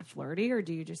 you're mad flirty? Or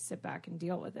do you just sit back and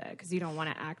deal with it? Because you don't want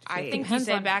to act fake? I think you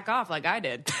say back off like I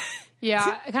did.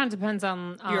 Yeah, it kind of depends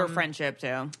on your friendship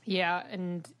too. Yeah,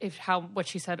 and what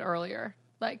she said earlier,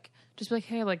 like just be like,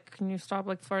 hey, like, can you stop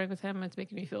like flirting with him? It's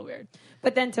making me feel weird.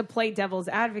 But then to play devil's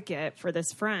advocate for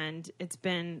this friend, it's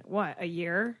been what, a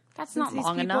year? That's not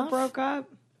long enough. Broke up.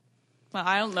 Well,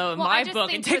 I don't know. In my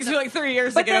book, it takes me like 3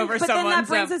 years to get over someone. But then that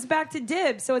brings us back to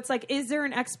Dibs. So it's like, is there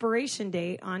an expiration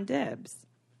date on Dibs?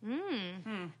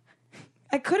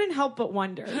 I couldn't help but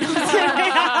wonder.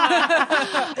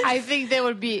 I think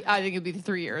it'd be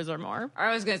 3 years or more.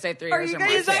 I was going to say 3 years or more. Are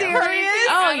you guys serious?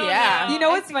 Oh, yeah. You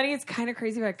know what's funny? It's kind of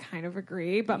crazy, but I kind of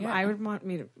agree. But I would want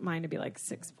mine to be like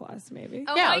 6+ maybe.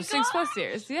 Oh yeah, 6+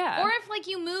 years. Yeah. Or if like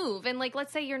you move and like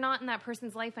let's say you're not in that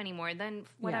person's life anymore, then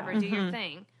whatever, do your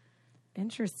thing.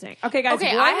 Interesting. Okay, guys.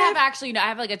 Okay, I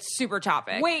have like a super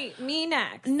topic. Wait, me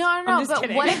next. No. But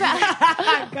kidding. what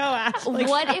about go, Ashley?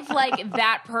 What if like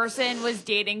that person was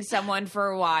dating someone for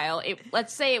a while?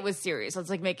 Let's say it was serious. Let's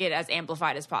like make it as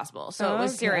amplified as possible. So it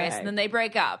was serious, and then they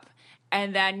break up,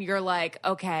 and then you're like,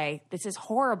 okay, this is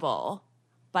horrible,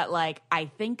 but like I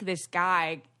think this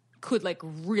guy could like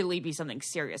really be something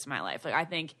serious in my life. Like I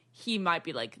think he might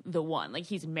be like the one. Like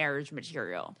he's marriage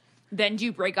material. Then do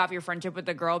you break off your friendship with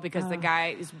the girl because the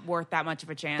guy is worth that much of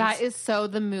a chance? That is so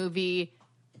the movie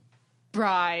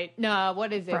Bride. No,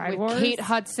 what is it? Bride With Wars? Kate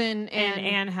Hudson and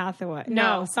Anne Hathaway.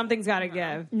 No. Something's got to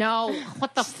give. No,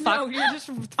 what the fuck? No, you're just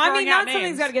not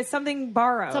something's got to give. Something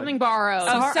borrowed. Something borrowed.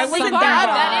 Oh, something borrowed.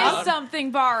 That is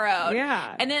something borrowed.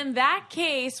 Yeah. And in that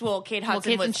case, Kate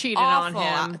Hudson was cheated awful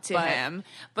on him, to him.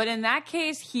 But in that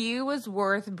case, he was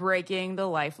worth breaking the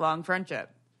lifelong friendship.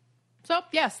 So,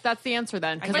 yes, that's the answer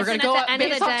then. Because we're going to Listen, go at the end of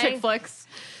based the on day- chick flicks.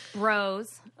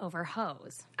 Bros over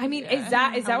hoes. I mean, is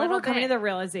that what little we're coming bit. to the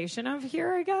realization of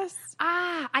here, I guess?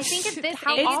 I think at this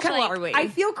How age, awful like, are we? I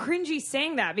feel cringy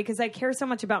saying that because I care so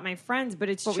much about my friends, but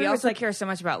it's But true. we also it's like, care so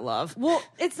much about love. well,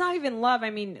 it's not even love. I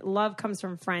mean, love comes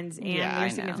from friends and Yeah, I your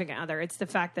know. significant other. It's the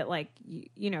fact that, like,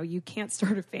 you can't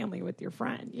start a family with your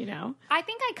friend, you know? I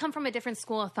think I come from a different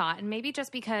school of thought, and maybe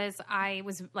just because I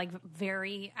was like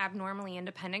very abnormally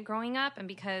independent growing up, and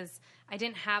because I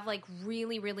didn't have like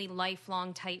really, really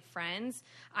lifelong tight friends,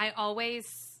 I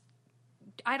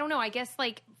don't know, I guess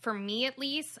like for me at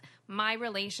least, my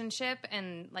relationship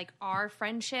and like our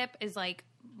friendship is like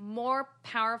more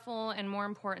powerful and more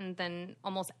important than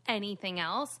almost anything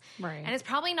else. Right. And it's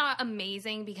probably not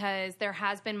amazing because there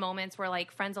has been moments where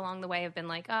like friends along the way have been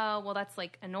like, oh, well, that's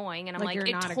like annoying. And I'm Like, like, you're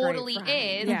it not a great totally friend.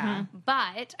 is. Yeah.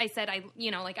 But I said, I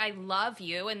love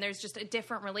you. And there's just a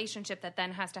different relationship that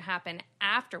then has to happen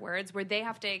afterwards where they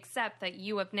have to accept that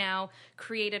you have now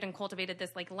created and cultivated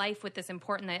this like life with this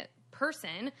important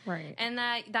person. Right. And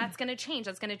that's going to change.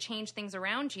 That's going to change things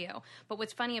around you. But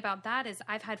what's funny about that is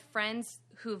I've had friends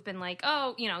who've been like,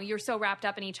 oh, you're so wrapped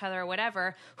up in each other or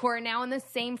whatever, who are now in the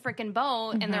same freaking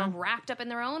boat and they're wrapped up in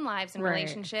their own lives and Right.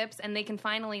 relationships, and they can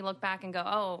finally look back and go,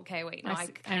 oh, okay, wait, no, I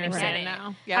kind of understand get it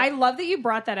now. Yeah. I love that you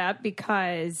brought that up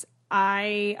because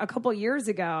a couple years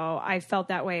ago, I felt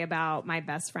that way about my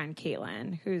best friend,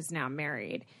 Caitlin, who's now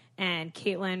married. And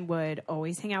Caitlin would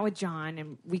always hang out with John,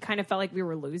 and we kind of felt like we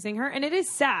were losing her. And it is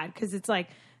sad because it's like,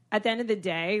 at the end of the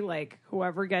day, like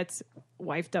whoever gets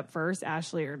wifed up first,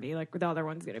 Ashley or me, like the other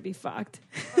one's going to be fucked.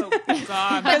 Oh,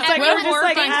 God. But It's like everyone we're just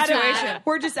like thinks out that. of,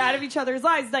 we're just out of each other's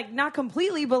lives, like not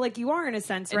completely, but like you are in a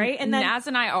sense, right? And then Naz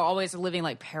and I are always living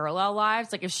like parallel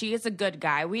lives. Like if she has a good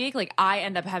guy week, like I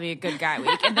end up having a good guy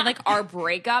week, and then like our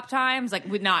breakup times, like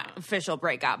with not official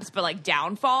breakups, but like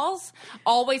downfalls,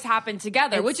 always happen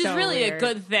together, It's which is so really weird. a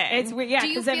good thing. It's weird, yeah, Do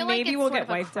you because then feel like maybe it's we'll sort get of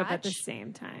a wiped up at the crutch?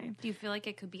 same time. Do you feel like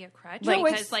it could be a crutch? No,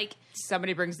 Because it's- like,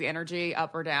 Somebody brings the energy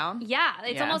up or down. yeah,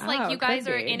 it's Yeah. almost like Oh, you guys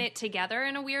could are be. in it together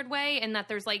in a weird way, and that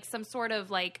there's like some sort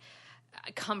of like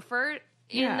comfort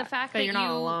in the fact that you're not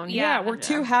alone. Yeah, we're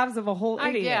two halves of a whole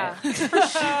idiot. Yeah,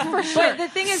 for sure. But the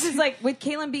thing is like with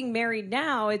Caitlyn being married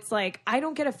now, it's like I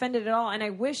don't get offended at all, and I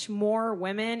wish more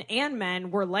women and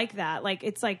men were like that. Like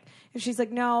it's like if she's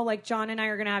like, no, like John and I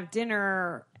are gonna have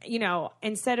dinner, you know,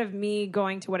 instead of me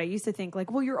going to what I used to think, like,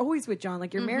 well, you're always with John,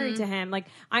 like you're married to him. Like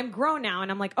I'm grown now,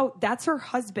 and I'm like, oh, that's her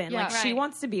husband. Yeah, like she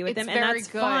wants to be with him, and that's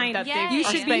good fine. that You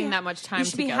should should spend be that much time. You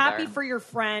should together. be happy for your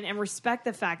friend and respect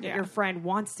the fact that your friend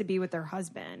wants to be with their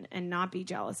husband and not be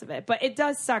jealous of it. But it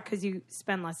does suck because you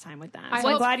spend less time with them. So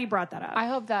I'm glad you brought that up. I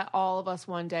hope that all of us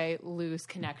one day lose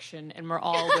connection and we're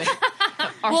all with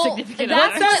our significant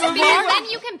That's others. because then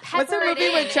you can pepper What's the movie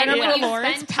it with in, Jennifer and when you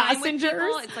Lawrence, spend time with Passengers?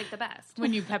 people, it's like the best.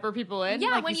 When you pepper people in,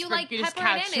 Yeah, when you like just pepper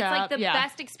it catch in, it's like up. the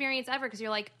best experience ever because you're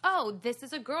like, oh, this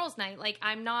is a girls' night. Like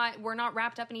we're not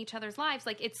wrapped up in each other's lives.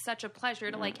 Like it's such a pleasure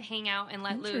to like hang out and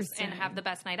let loose and have the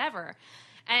best night ever.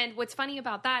 And what's funny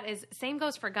about that is same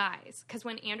goes for guys because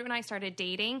when Andrew and I started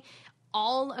dating,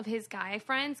 all of his guy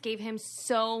friends gave him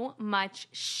so much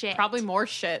shit. Probably more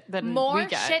shit than more we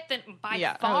get. shit than by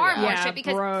Yeah. far Oh, yeah. more Yeah, shit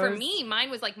because bros. for me mine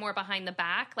was like more behind the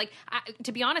back. Like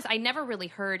to be honest, I never really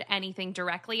heard anything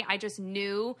directly. I just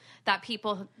knew that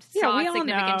people saw we all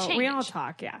significant know. change. We all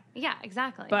talk, Yeah,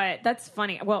 exactly. But that's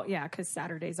funny. Well, yeah, because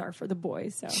Saturdays are for the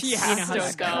boys. So Yeah, you know how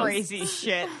that goes. crazy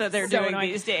shit that they're So doing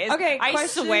annoying. these days. Okay, I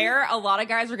question- swear a lot of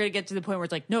guys are going to get to the point where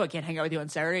it's like, no, I can't hang out with you on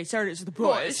Saturday. Saturdays are the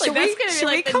boys. Like, Should that's we, gonna be should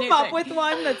like we the come new up thing. with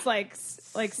one that's like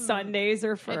Sundays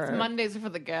or for It's Mondays are for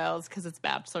the girls because it's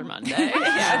Bachelor Monday. Yeah,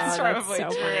 that's that's probably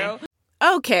so true.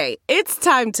 Okay, it's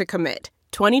time to commit.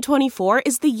 2024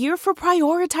 is the year for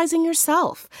prioritizing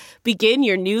yourself. Begin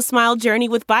your new smile journey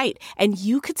with Byte, and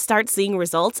you could start seeing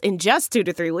results in just 2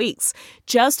 to 3 weeks.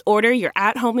 Just order your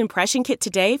at-home impression kit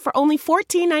today for only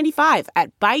 $14.95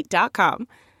 at Byte.com.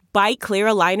 Byte Clear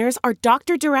aligners are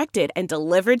doctor-directed and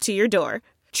delivered to your door.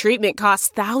 Treatment costs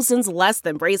thousands less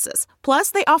than braces. Plus,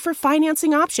 they offer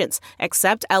financing options,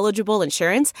 accept eligible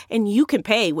insurance, and you can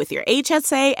pay with your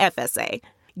HSA FSA.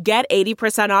 Get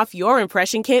 80% off your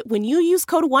impression kit when you use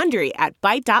code WONDERY at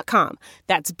Byte.com.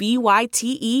 That's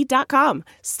BYTE.com.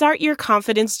 Start your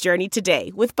confidence journey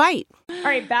today with Byte. All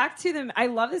right, back to them. I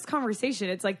love this conversation.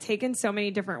 It's like taken so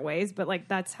many different ways, but like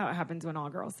that's how it happens when all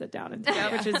girls sit down and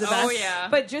talk, which is the best. Oh, yeah.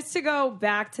 But just to go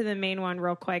back to the main one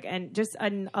real quick and just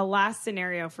a last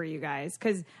scenario for you guys,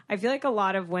 because I feel like a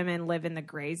lot of women live in the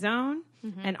gray zone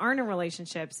and aren't in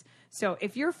relationships. So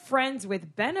if you're friends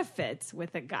with benefits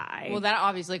with a guy, Well, that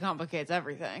obviously complicates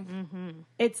everything.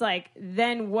 it's like,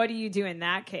 then what do you do in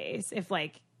that case? If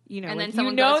like, And like, then you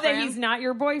someone know goes for that him? he's not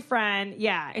your boyfriend.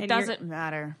 Yeah. It and doesn't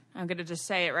matter. I'm going to just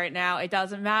say it right now. It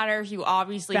doesn't matter. You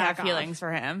obviously Back have feelings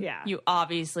for him. Yeah. You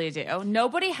obviously do.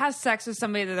 Nobody has sex with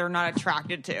somebody that they're not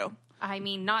attracted to. I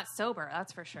mean, not sober,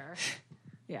 that's for sure.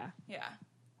 Yeah. Yeah.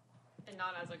 And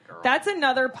not as a girl. That's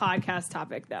another podcast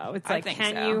topic, though. It's I like, think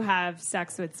can so. you have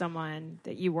sex with someone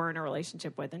that you were in a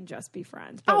relationship with and just be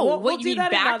friends? But Oh, we'll what, do you mean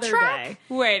that another backtrack? day.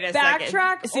 Wait a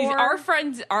Backtrack second. See,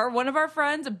 or- one of our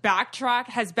friends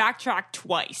has backtracked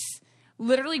twice.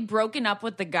 Literally broken up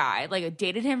with the guy, like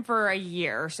dated him for a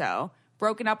year or so,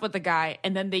 broken up with the guy,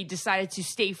 and then they decided to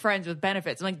stay friends with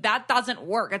benefits. I'm like, that doesn't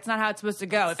work. That's not how it's supposed to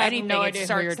go. If I have anything, no it idea who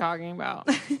starts. you're talking about.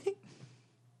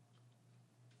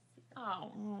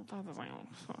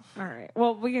 All right.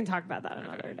 Well, we can talk about that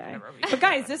another day. But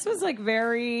guys, this was like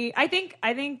very. I think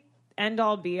end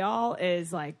all be all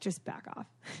is like just back off.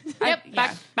 Yep,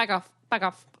 back off.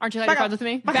 Aren't you like friends with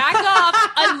me? Back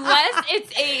off unless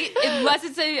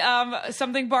it's a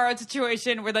something borrowed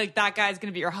situation where like that guy's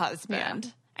gonna be your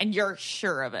husband and you're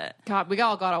sure of it. God, we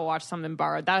all gotta watch Something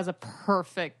Borrowed. That is a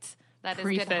perfect. That is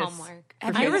preface. good homework.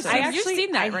 Have you ever I you've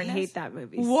seen that? I Renee? hate that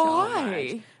movie. Why? So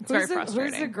much. It's very Who's the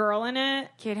frustrating. girl in it?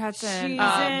 Kate Hudson, She's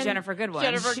in- Jennifer Goodwin.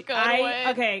 Jennifer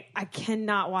Goodwin. I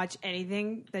cannot watch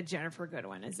anything that Jennifer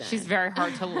Goodwin is in. She's very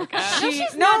hard to look at. she's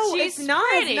no, not. it's She's not.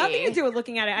 pretty. It's nothing to do with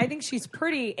looking at it. I think she's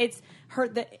pretty. It's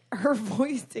her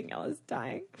voice. Danielle is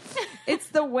dying. It's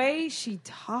the way she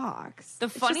talks. The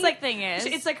It's funny just like, thing is-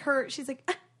 it's like her. She's like,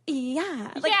 yeah.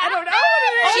 Like Yeah. I don't know.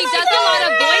 What it She is. does a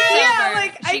lot of voiceover. Yeah,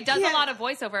 like, she I does a can't- lot of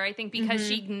voiceover, I think, because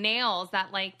she nails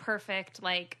that like perfect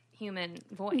like human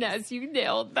voice. Yes, you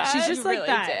nailed that. She's just You like really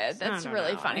that. did. That's I don't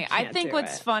really know. funny. I I can't think do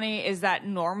what's it. funny is that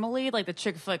normally, like the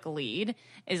chick flick lead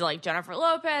is like Jennifer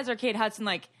Lopez or Kate Hudson,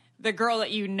 like the girl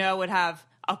that you know would have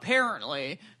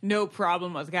apparently no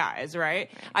problem with guys, right?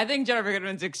 I think Jennifer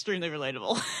Goodwin's extremely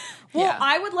relatable. Well,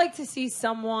 I would like to see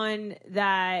someone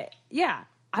that,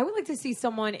 I would like to see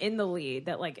someone in the lead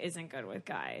that like isn't good with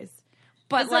guys.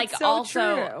 But like so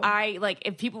also, true. I like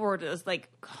if people were just like,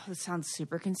 this sounds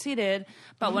super conceited.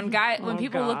 But when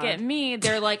people look at me,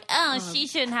 they're like, oh, she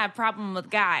shouldn't have problem with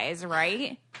guys,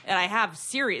 right? And I have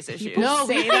serious issues. No,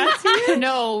 say that to you?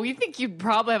 No, we think you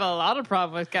probably have a lot of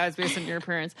problem with guys based on your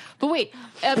appearance. But wait,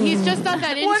 he's just not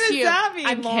that into you. What does that mean,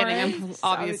 I'm Lauren? kidding. I'm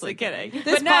obviously kidding.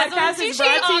 This podcast is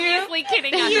brought to you. Obviously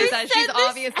kidding. Under that. She's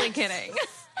obviously kidding.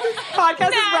 Podcast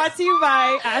is brought to you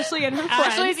by Ashley and her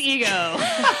friends. Ashley's ego.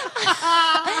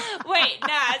 Wait,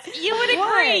 Naz, you would agree.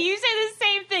 What? You say the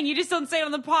same thing. You just don't say it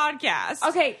on the podcast.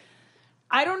 Okay,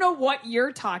 I don't know what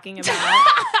you're talking about,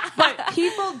 but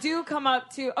people do come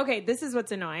up to, okay, this is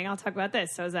what's annoying. I'll talk about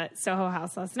this. So I was at Soho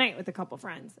House last night with a couple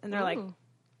friends, and they're like,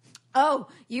 oh,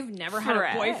 you've never had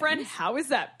a boyfriend? How is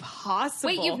that possible?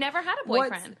 Wait, you've never had a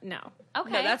boyfriend? No. Okay.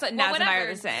 No, that's what Naz and I are the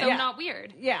whatever. same. So Yeah. not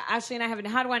weird. Yeah, Ashley and I haven't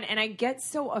had one, and I get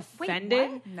so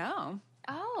offended. what? No.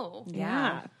 Oh.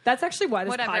 Yeah. That's actually why this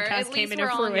Whatever. podcast At came least into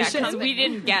we're all in fruition. Because we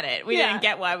didn't get it. We Yeah. didn't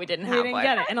get why we didn't have We didn't one.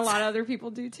 get it, and a lot of other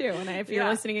people do too. And if you're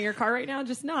listening in your car right now,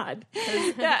 just nod.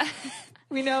 Yeah.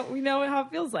 We know how it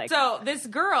feels like. So this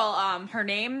girl, her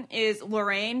name is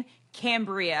Lorraine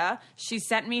Cambria. She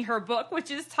sent me her book, which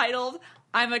is titled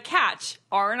 "I'm a Catch,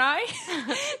 Aren't I?"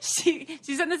 she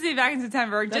sent this to me back in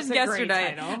September. That's just a great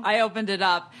yesterday, title. I opened it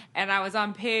up and I was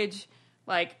on page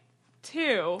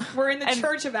 2. We're in the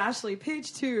Church of Ashley,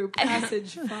 page 2,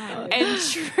 passage 5. And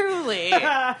truly,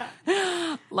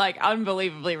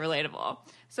 unbelievably relatable.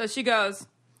 So she goes,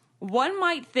 one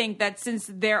might think that since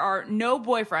there are no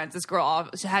boyfriends, this girl,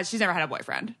 she's never had a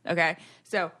boyfriend, okay?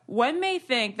 So one may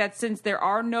think that since there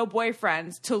are no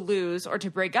boyfriends to lose or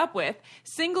to break up with,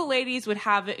 single ladies would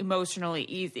have it emotionally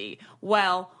easy.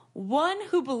 Well, one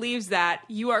who believes that,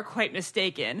 you are quite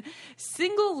mistaken.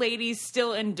 Single ladies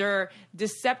still endure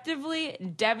deceptively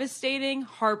devastating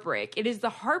heartbreak. It is the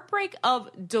heartbreak of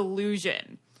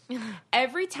delusion.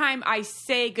 Every time I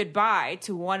say goodbye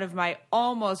to one of my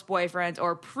almost boyfriends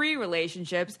or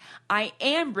pre-relationships, I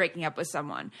am breaking up with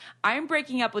someone. I'm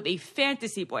breaking up with a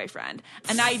fantasy boyfriend,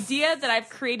 an idea that I've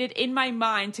created in my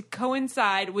mind to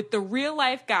coincide with the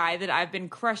real-life guy that I've been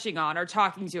crushing on or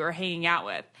talking to or hanging out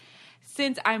with.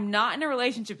 Since I'm not in a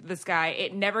relationship with this guy,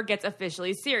 it never gets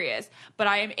officially serious, but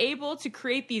I am able to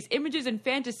create these images and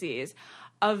fantasies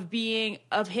of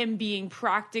him being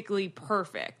practically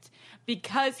perfect.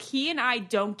 Because he and I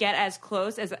don't get as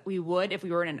close as we would if we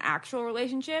were in an actual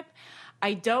relationship,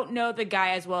 I don't know the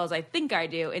guy as well as I think I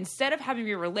do. Instead of having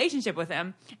a relationship with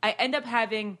him, I end up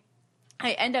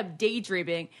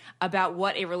daydreaming about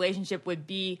what a relationship would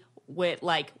be with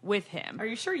him. Are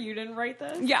you sure you didn't write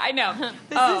this? Yeah, I know.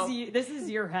 This is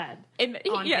your head.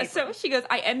 Yeah, so she goes,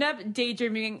 I end up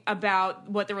daydreaming about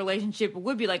what the relationship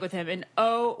would be like with him, and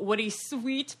oh, what a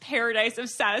sweet paradise of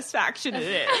satisfaction it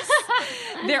is.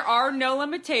 There are no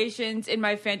limitations in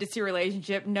my fantasy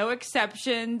relationship, no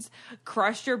exceptions,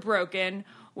 crushed or broken.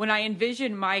 When I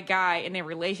envision my guy in a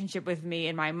relationship with me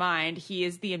in my mind, he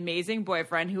is the amazing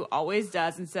boyfriend who always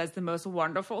does and says the most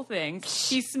wonderful things.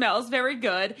 He smells very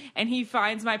good, and he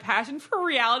finds my passion for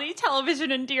reality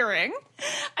television endearing.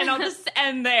 And I'll just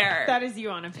end there. That is you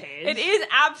on a page. It is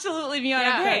absolutely me on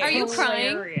a page. Are you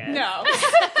crying? No.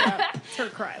 It's her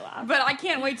cry laugh. But I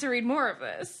can't wait to read more of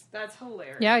this. That's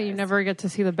hilarious. Yeah, you never get to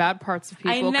see the bad parts of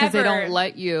people because they don't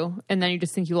let you, and then you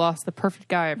just think you lost the perfect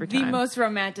guy every time. The most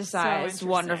romanticized, So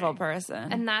wonderful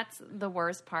person. And that's the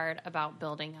worst part about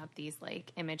building up these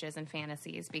images and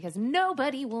fantasies, because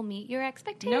nobody will meet your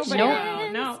expectations.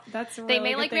 No, that's a They really may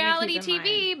good like thing to reality keep in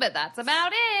TV, but that's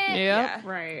about it. Yeah.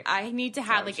 Right. I need to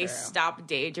have a stop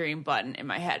daydream button in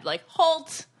my head.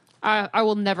 Halt. I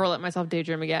will never let myself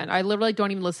daydream again. I literally don't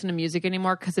even listen to music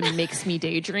anymore because it makes me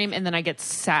daydream, and then I get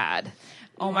sad.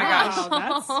 Oh my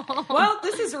gosh. Well,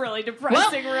 this is really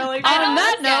depressing. Really. On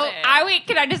that note,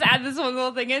 can I just add this one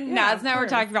little thing in? Yeah, Naz and I were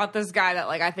course. talking about this guy that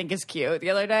I think is cute the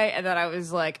other day, and then I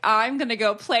was like, I'm gonna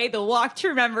go play the Walk to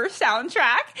Remember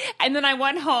soundtrack, and then I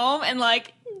went home and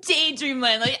daydream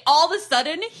land. All of a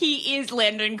sudden, he is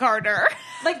Landon Carter.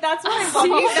 That's what I love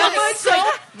you so much.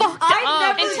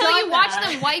 I've never Until done you watch that.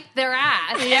 them wipe their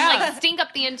ass Yeah. and stink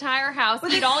up the entire house,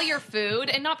 eat all your food,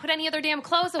 and not put any other damn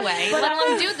clothes away, let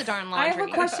alone do the darn I laundry. have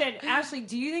a question, Ashley.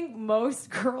 Do you think most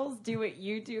girls do what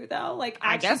you do, though?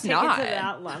 I guess take not. it to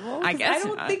that level? I 'Cause guess I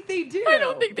don't not. think they do. I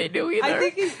don't think they do either. I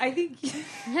think. I think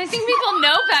people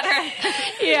know better.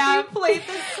 Yeah. You played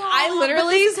the song. I literally But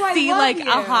this is why I see love you.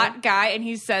 a hot guy and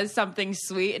he says something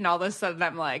sweet, and all of a sudden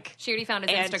I'm like, She already found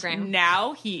his and Instagram.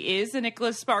 now he is a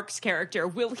Nicholas Sparks character.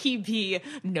 Will he be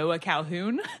Noah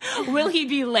Calhoun? Will he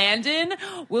be Landon?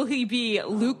 Will he be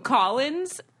Luke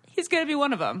Collins? he's going to be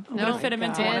one of them. I'm going to fit him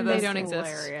into one of those. They don't exist.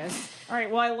 Hilarious. All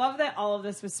right. Well, I love that all of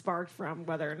this was sparked from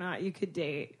whether or not you could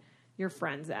date your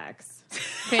friend's ex.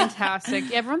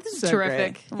 Fantastic. Everyone's So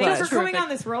terrific. Thanks for coming on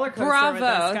this roller coaster Bravo. with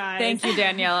us, guys. Thank you,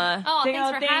 Daniela. Oh,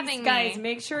 thanks for having guys. me.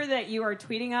 Make sure that you are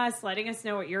tweeting us, letting us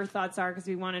know what your thoughts are because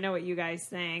we want to know what you guys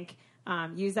think.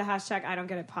 Use the hashtag I Don't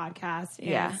Get It Podcast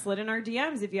and slid in our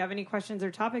DMs if you have any questions or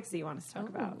topics that you want us to talk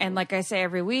about. And like I say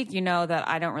every week, you know that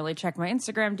I don't really check my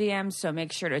Instagram DMs, so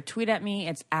make sure to tweet at me.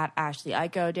 It's at Ashley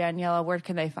Iko. Daniela, where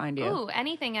can they find you? Ooh,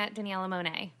 anything at Daniela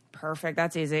Monet. Perfect.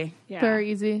 That's easy. Yeah.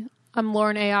 Very easy. I'm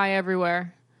Lauren AI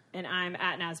everywhere. And I'm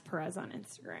at Naz Perez on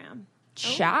Instagram.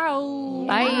 Ciao.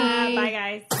 Bye. Bye,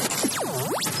 guys.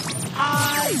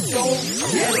 I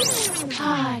don't get it.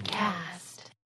 Podcast.